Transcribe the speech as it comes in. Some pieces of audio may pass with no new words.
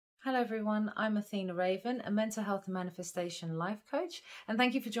Hello everyone, I'm Athena Raven, a mental health and manifestation life coach, and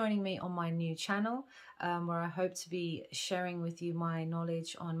thank you for joining me on my new channel where I hope to be sharing with you my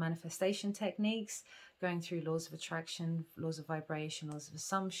knowledge on manifestation techniques, going through laws of attraction, laws of vibration, laws of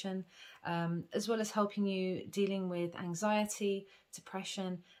assumption, as well as helping you dealing with anxiety,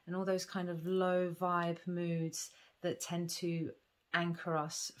 depression, and all those kind of low vibe moods that tend to anchor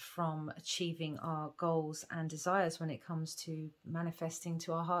us from achieving our goals and desires when it comes to manifesting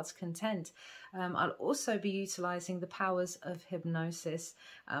to our heart's content. I'll also be utilizing the powers of hypnosis,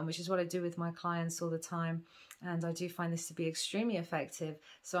 which is what I do with my clients all the time, and I do find this to be extremely effective.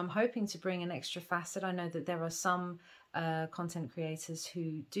 So I'm hoping to bring an extra facet. I know that there are some content creators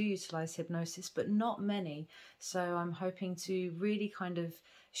who do utilize hypnosis, but not many. So I'm hoping to really kind of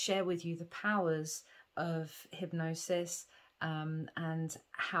share with you the powers of hypnosis, and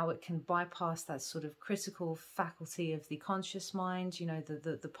how it can bypass that sort of critical faculty of the conscious mind, you know,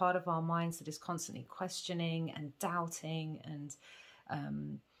 the part of our minds that is constantly questioning and doubting and,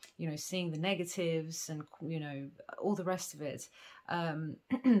 you know, seeing the negatives and, you know, all the rest of it,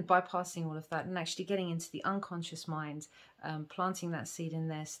 bypassing all of that and actually getting into the unconscious mind, planting that seed in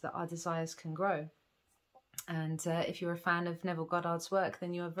there so that our desires can grow. And if you're a fan of Neville Goddard's work,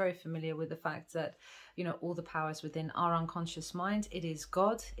 then you are very familiar with the fact that, you know, all the powers within our unconscious mind, it is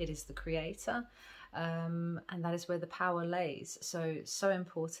God, it is the creator, and that is where the power lays. So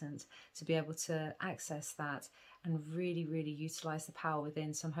important to be able to access that and really, really utilize the power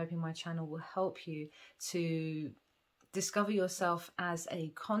within. So I'm hoping my channel will help you to discover yourself as a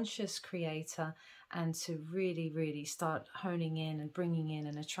conscious creator and to really, really start honing in and bringing in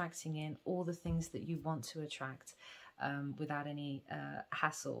and attracting in all the things that you want to attract without any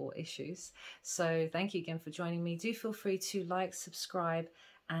hassle or issues. So thank you again for joining me. Do feel free to like, subscribe,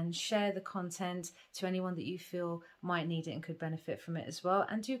 and share the content to anyone that you feel might need it and could benefit from it as well.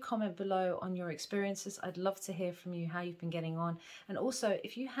 And do comment below on your experiences. I'd love to hear from you, how you've been getting on. And also,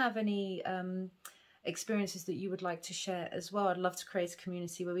 if you have any experiences that you would like to share as well, I'd love to create a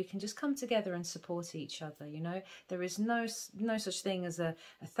community where we can just come together and support each other. You know, there is no such thing as a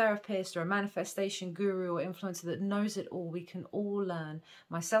therapist or a manifestation guru or influencer that knows it all. We can all learn,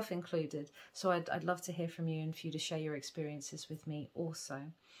 myself included. So I'd love to hear from you and for you to share your experiences with me also.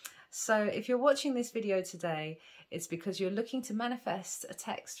 So if you're watching this video today, it's because you're looking to manifest a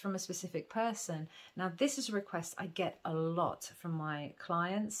text from a specific person. Now, this is a request I get a lot from my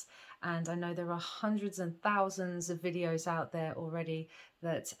clients, and I know there are hundreds and thousands of videos out there already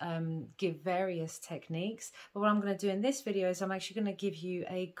that give various techniques. But what I'm going to do in this video is I'm actually going to give you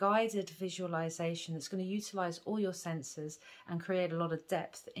a guided visualization that's going to utilize all your senses and create a lot of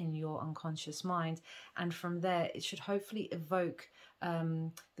depth in your unconscious mind. And from there, it should hopefully evoke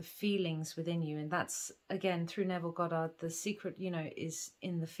the feelings within you. And that's, again, through Neville Goddard, the secret, you know, is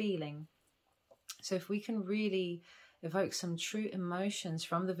in the feeling. So if we can really evoke some true emotions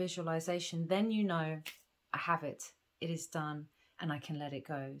from the visualization, then you know, I have it, it is done, and I can let it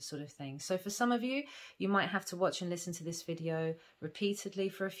go, sort of thing. So for some of you, you might have to watch and listen to this video repeatedly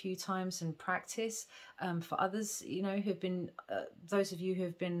for a few times and practice. For others, you know, who've been, those of you who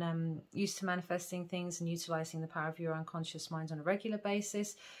have been used to manifesting things and utilizing the power of your unconscious mind on a regular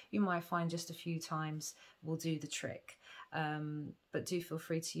basis, you might find just a few times will do the trick. But do feel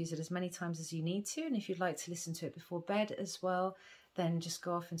free to use it as many times as you need to. And if you'd like to listen to it before bed as well, then just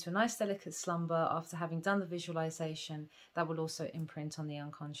go off into a nice delicate slumber after having done the visualization. That will also imprint on the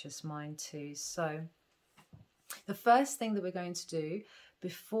unconscious mind too. So the first thing that we're going to do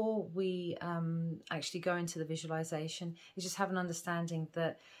before we actually go into the visualization is just have an understanding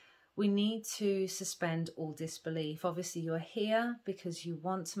that we need to suspend all disbelief. Obviously, you're here because you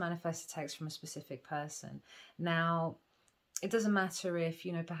want to manifest a text from a specific person. Now, it doesn't matter if,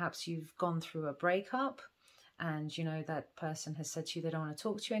 you know, perhaps you've gone through a breakup and, you know, that person has said to you they don't want to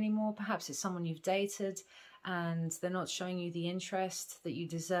talk to you anymore. Perhaps it's someone you've dated and they're not showing you the interest that you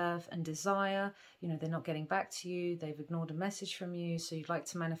deserve and desire. You know, they're not getting back to you. They've ignored a message from you. So you'd like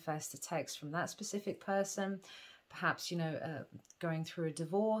to manifest a text from that specific person. Perhaps, you know, going through a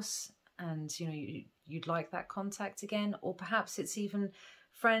divorce and, you know, you'd like that contact again. Or perhaps it's even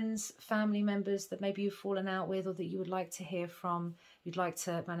friends, family members that maybe you've fallen out with or that you would like to hear from. You'd like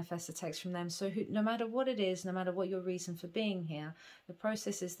to manifest a text from them. So no matter what it is, no matter what your reason for being here, the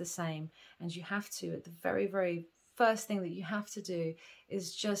process is the same. And you have to, at the very, very first thing that you have to do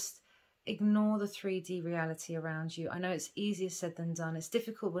is just ignore the 3D reality around you. I know it's easier said than done. It's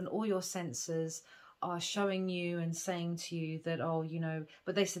difficult when all your senses are showing you and saying to you that, oh, you know,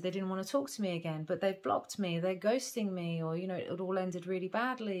 but they said they didn't want to talk to me again, but they've blocked me, they're ghosting me, or, you know, it all ended really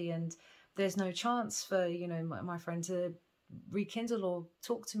badly and there's no chance for, you know, my friend to rekindle or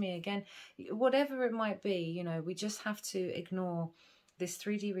talk to me again, whatever it might be. You know, we just have to ignore this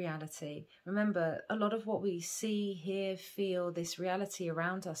 3D reality. Remember, a lot of what we see, hear, feel, this reality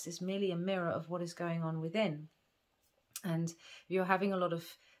around us is merely a mirror of what is going on within. And if you're having a lot of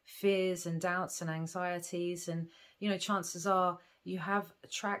fears and doubts and anxieties, and, you know, chances are you have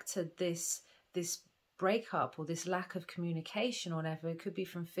attracted this breakup or this lack of communication or whatever. It could be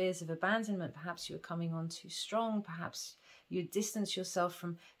from fears of abandonment. Perhaps you're coming on too strong. Perhaps you distance yourself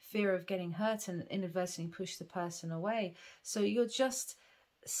from fear of getting hurt and inadvertently push the person away. So you're just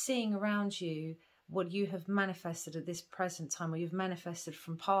seeing around you what you have manifested at this present time, or you've manifested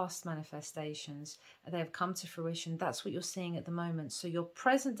from past manifestations. They have come to fruition. That's what you're seeing at the moment. So your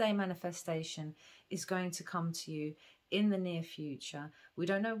present day manifestation is going to come to you in the near future. We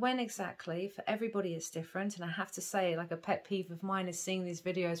don't know when exactly. For everybody it's different. And I have to say, like, a pet peeve of mine is seeing these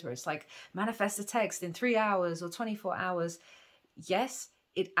videos where it's like, manifest a text in 3 hours or 24 hours. Yes,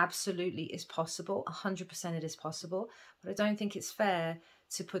 it absolutely is possible. 100% it is possible. But I don't think it's fair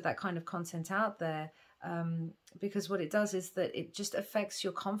to put that kind of content out there, because what it does is that it just affects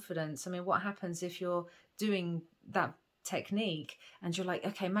your confidence. I mean, what happens if you're doing that technique and you're like,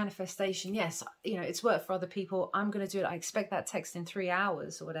 okay, manifestation, yes, you know, it's worked for other people, I'm going to do it, I expect that text in 3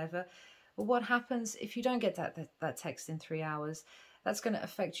 hours or whatever. But what happens if you don't get that text in 3 hours? That's going to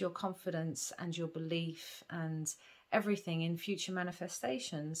affect your confidence and your belief and everything in future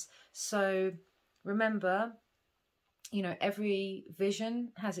manifestations. So remember, you know, every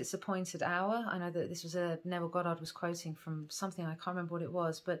vision has its appointed hour. I know that this was Neville Goddard was quoting from something, I can't remember what it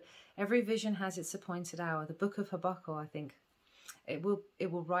was, but every vision has its appointed hour. The book of Habakkuk, I think. It will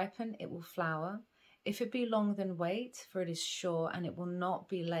ripen, it will flower. If it be long, then wait, for it is sure, and it will not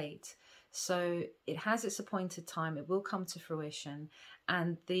be late. So it has its appointed time. It will come to fruition.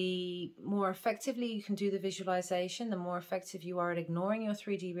 And the more effectively you can do the visualization, the more effective you are at ignoring your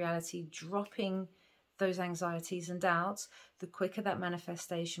 3D reality, dropping those anxieties and doubts, the quicker that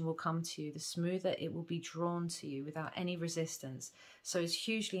manifestation will come to you, the smoother it will be drawn to you without any resistance. So it's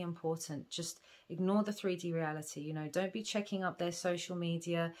hugely important. Just ignore the 3D reality. You know, don't be checking up their social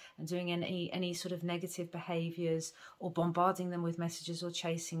media and doing any sort of negative behaviors or bombarding them with messages or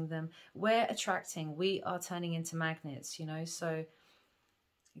chasing them. We're attracting, we are turning into magnets, you know. So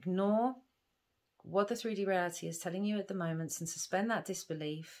ignore what the 3D reality is telling you at the moment and suspend that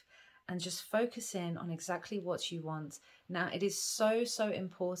disbelief, and just focus in on exactly what you want. Now, it is so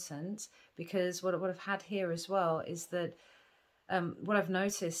important, because what I've had here as well is that what I've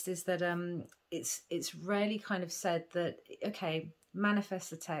noticed is that it's rarely kind of said that, okay,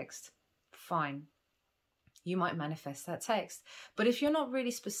 manifest the text, fine. You might manifest that text. But if you're not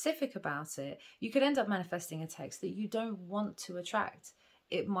really specific about it, you could end up manifesting a text that you don't want to attract.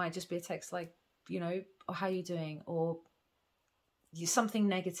 It might just be a text like, you know, or how are you doing? Or something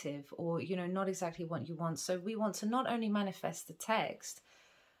negative, or, you know, not exactly what you want. So we want to not only manifest the text,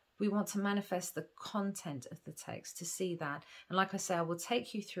 we want to manifest the content of the text, to see that. And like I say, I will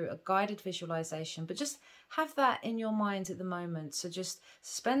take you through a guided visualization, but just have that in your mind at the moment. So just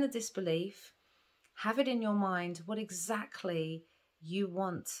suspend the disbelief, have it in your mind what exactly you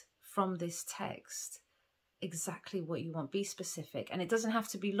want from this text, exactly what you want. Be specific. And it doesn't have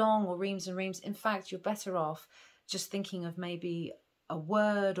to be long or reams and reams. In fact, you're better off just thinking of maybe a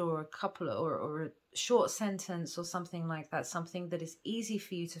word or a couple or a short sentence or something like that, something that is easy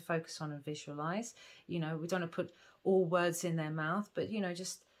for you to focus on and visualize. You know, we don't want to put all words in their mouth, but, you know,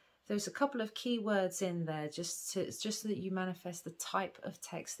 just there's a couple of key words in there just so that you manifest the type of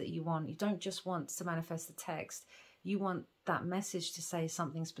text that you want. You don't just want to manifest the text. You want that message to say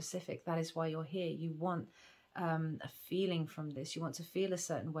something specific. That is why you're here. You want a feeling from this. You want to feel a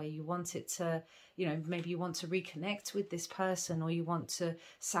certain way. You want it to, you know, maybe you want to reconnect with this person, or you want to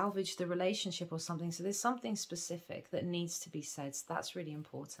salvage the relationship or something. So there's something specific that needs to be said. So that's really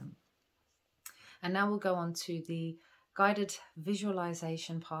important. And now we'll go on to the guided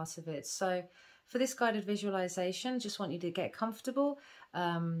visualization part of it. So for this guided visualization, just want you to get comfortable,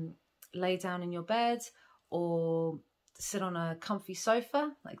 lay down in your bed, or sit on a comfy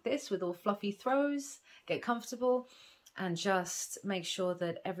sofa like this with all fluffy throws. Get comfortable and just make sure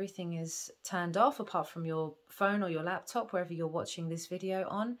that everything is turned off apart from your phone or your laptop, wherever you're watching this video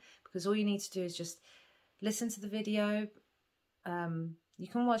on, because all you need to do is just listen to the video. You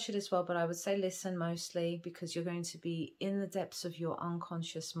can watch it as well, but I would say listen mostly, because you're going to be in the depths of your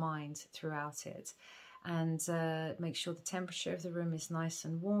unconscious mind throughout it. And make sure the temperature of the room is nice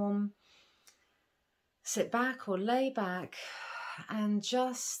and warm. Sit back or lay back and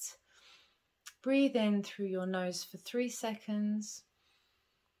just breathe in through your nose for 3 seconds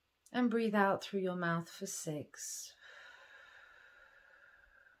and breathe out through your mouth for 6.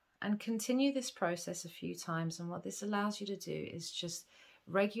 And continue this process a few times. And what this allows you to do is just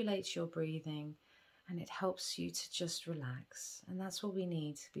regulate your breathing, and it helps you to just relax. And that's what we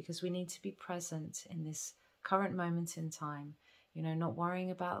need, because we need to be present in this current moment in time. You know, not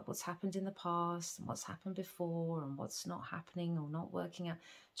worrying about what's happened in the past and what's happened before and what's not happening or not working out.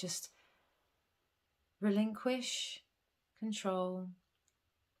 Just relinquish control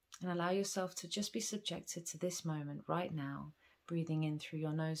and allow yourself to just be subjected to this moment right now. Breathing in through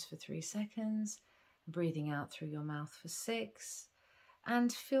your nose for 3 seconds, breathing out through your mouth for 6,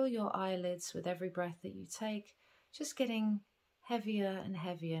 and feel your eyelids with every breath that you take, just getting heavier and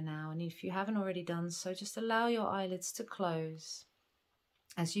heavier now. And if you haven't already done so, just allow your eyelids to close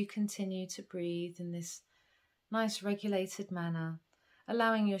as you continue to breathe in this nice regulated manner,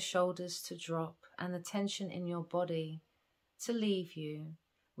 allowing your shoulders to drop and the tension in your body to leave you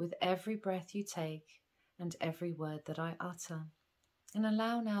with every breath you take and every word that I utter. And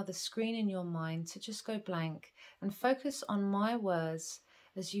allow now the screen in your mind to just go blank and focus on my words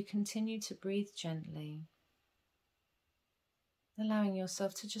as you continue to breathe gently. Allowing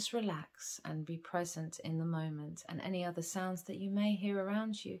yourself to just relax and be present in the moment, and any other sounds that you may hear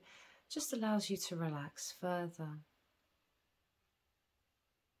around you just allows you to relax further.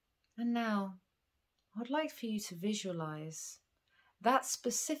 And now I'd like for you to visualize that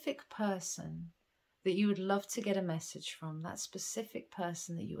specific person that you would love to get a message from, that specific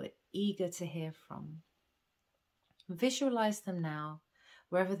person that you are eager to hear from. Visualize them now,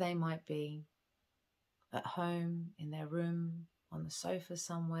 wherever they might be, at home, in their room, on the sofa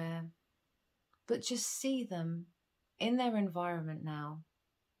somewhere, but just see them in their environment now.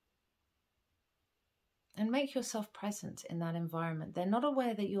 And make yourself present in that environment. They're not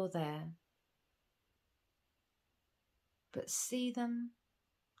aware that you're there, but see them,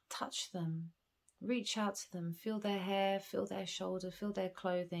 touch them, reach out to them, feel their hair, feel their shoulder, feel their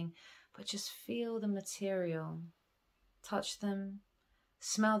clothing, but just feel the material. Touch them,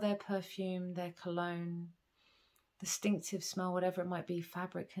 smell their perfume, their cologne, distinctive smell, whatever it might be,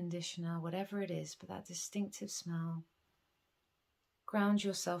 fabric conditioner, whatever it is, but that distinctive smell. Ground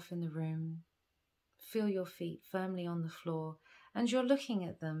yourself in the room, feel your feet firmly on the floor, and you're looking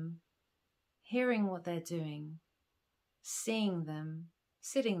at them, hearing what they're doing, seeing them,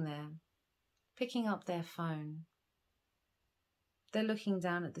 sitting there, picking up their phone. They're looking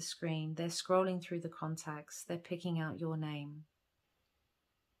down at the screen, they're scrolling through the contacts, they're picking out your name.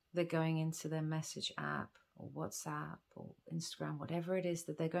 They're going into their message app or WhatsApp or Instagram, whatever it is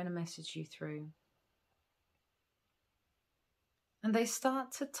that they're going to message you through. And they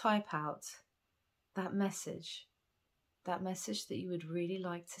start to type out that message that you would really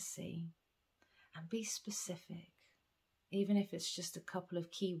like to see. And be specific, even if it's just a couple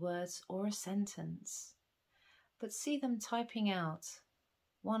of keywords or a sentence. But see them typing out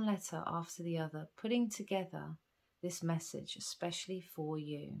one letter after the other, putting together this message especially for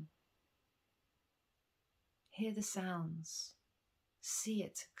you. Hear the sounds. See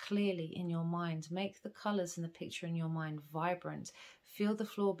it clearly in your mind. Make the colours in the picture in your mind vibrant. Feel the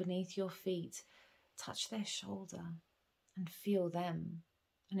floor beneath your feet. Touch their shoulder and feel them,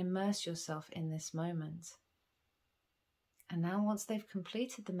 and immerse yourself in this moment. And now, once they've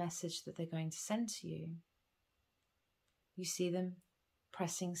completed the message that they're going to send to you, you see them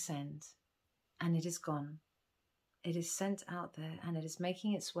pressing send, and it is gone. It is sent out there, and it is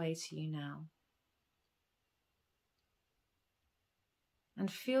making its way to you now. And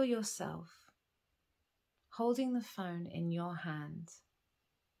feel yourself holding the phone in your hand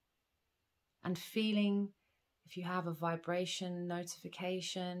and feeling if you have a vibration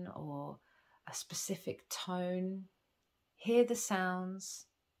notification or a specific tone. Hear the sounds,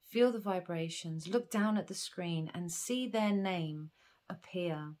 feel the vibrations, look down at the screen and see their name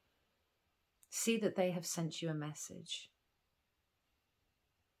appear. See that they have sent you a message.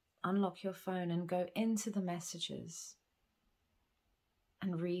 Unlock your phone and go into the messages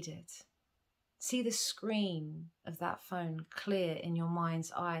and read it. See the screen of that phone clear in your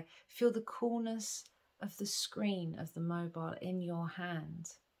mind's eye. Feel the coolness of the screen of the mobile in your hand.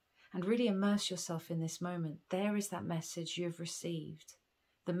 And really immerse yourself in this moment. There is that message you've received.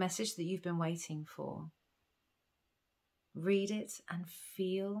 The message that you've been waiting for. Read it and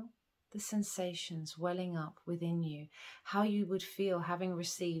feel the sensations welling up within you. How you would feel having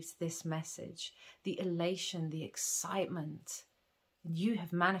received this message. The elation, the excitement. You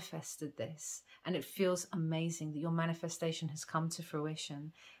have manifested this, and it feels amazing that your manifestation has come to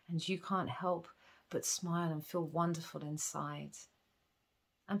fruition, and you can't help but smile and feel wonderful inside.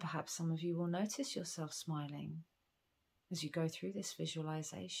 And perhaps some of you will notice yourself smiling. as you go through this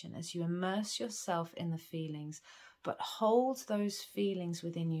visualization, as you immerse yourself in the feelings, but hold those feelings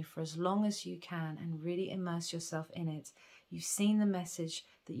within you for as long as you can and really immerse yourself in it. You've seen the message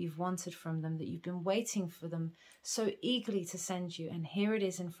that you've wanted from them, that you've been waiting for them so eagerly to send you, and here it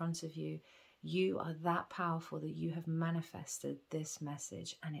is in front of you. You are that powerful that you have manifested this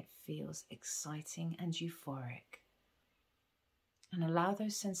message, and it feels exciting and euphoric. And allow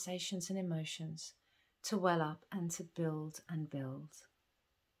those sensations and emotions to well up and to build and build.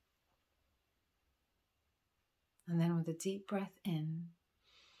 And then with a deep breath in,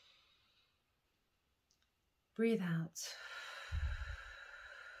 breathe out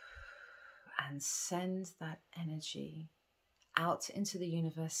and send that energy out into the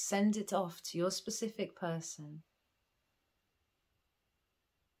universe. Send it off to your specific person.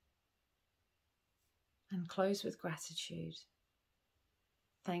 And close with gratitude.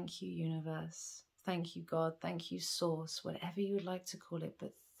 Thank you, universe. Thank you, God. Thank you, source, whatever you would like to call it.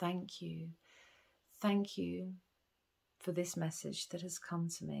 But thank you. Thank you for this message that has come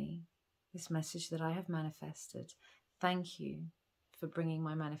to me, this message that I have manifested. Thank you for bringing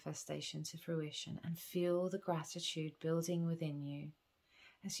my manifestation to fruition, and feel the gratitude building within you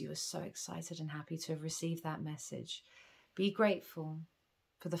as you are so excited and happy to have received that message. Be grateful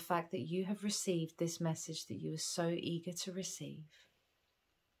for the fact that you have received this message that you are so eager to receive.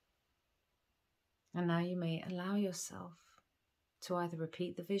 And now you may allow yourself to either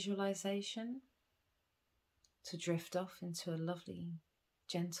repeat the visualization, to drift off into a lovely,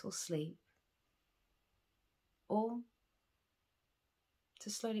 gentle sleep, or to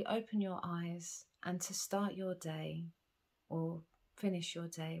slowly open your eyes and to start your day or finish your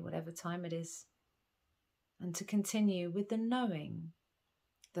day, whatever time it is, and to continue with the knowing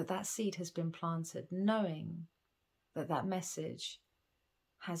that that seed has been planted, knowing that that message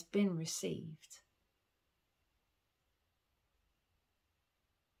has been received.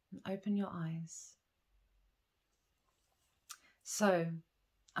 And open your eyes. So,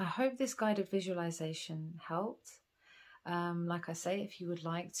 I hope this guided visualization helped. Like I say, if you would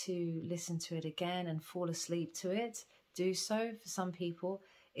like to listen to it again and fall asleep to it, do so. For some people,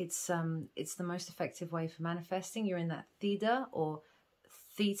 it's the most effective way for manifesting. You're in that theta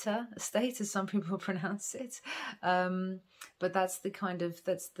state, as some people pronounce it. But that's the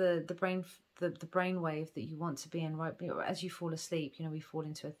brain wave that you want to be in, right? As you fall asleep, we fall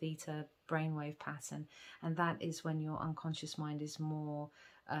into a theta brainwave pattern, and that is when your unconscious mind is more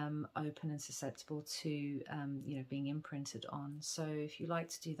open and susceptible to being imprinted on. So if you like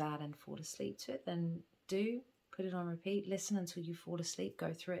to do that and fall asleep to it, then do put it on repeat. Listen until you fall asleep.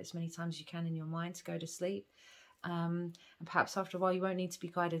 Go through it as many times as you can in your mind to go to sleep. And perhaps after a while you won't need to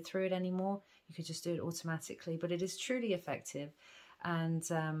be guided through it anymore. You could just do it automatically, but it is truly effective. And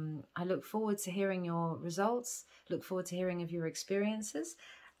I look forward to hearing your results, look forward to hearing of your experiences.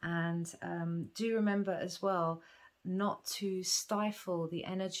 And do remember as well not to stifle the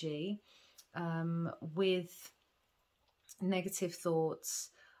energy with negative thoughts,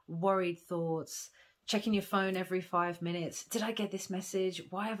 worried thoughts, checking your phone every 5 minutes. Did I get this message?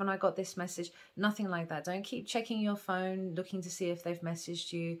 Why haven't I got this message? Nothing like that. Don't keep checking your phone, looking to see if they've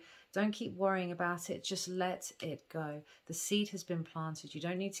messaged you. Don't keep worrying about it. Just let it go. The seed has been planted. You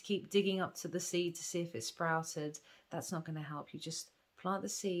don't need to keep digging up to the seed to see if it's sprouted. That's not going to help you. Just plant the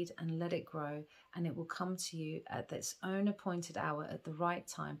seed and let it grow, and it will come to you at its own appointed hour at the right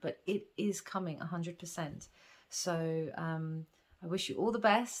time. But it is coming 100%. So I wish you all the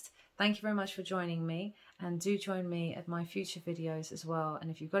best. Thank you very much for joining me, and do join me at my future videos as well.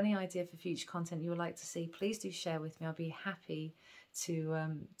 And if you've got any idea for future content you would like to see, please do share with me. I'll be happy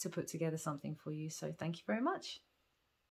to put together something for you. So thank you very much.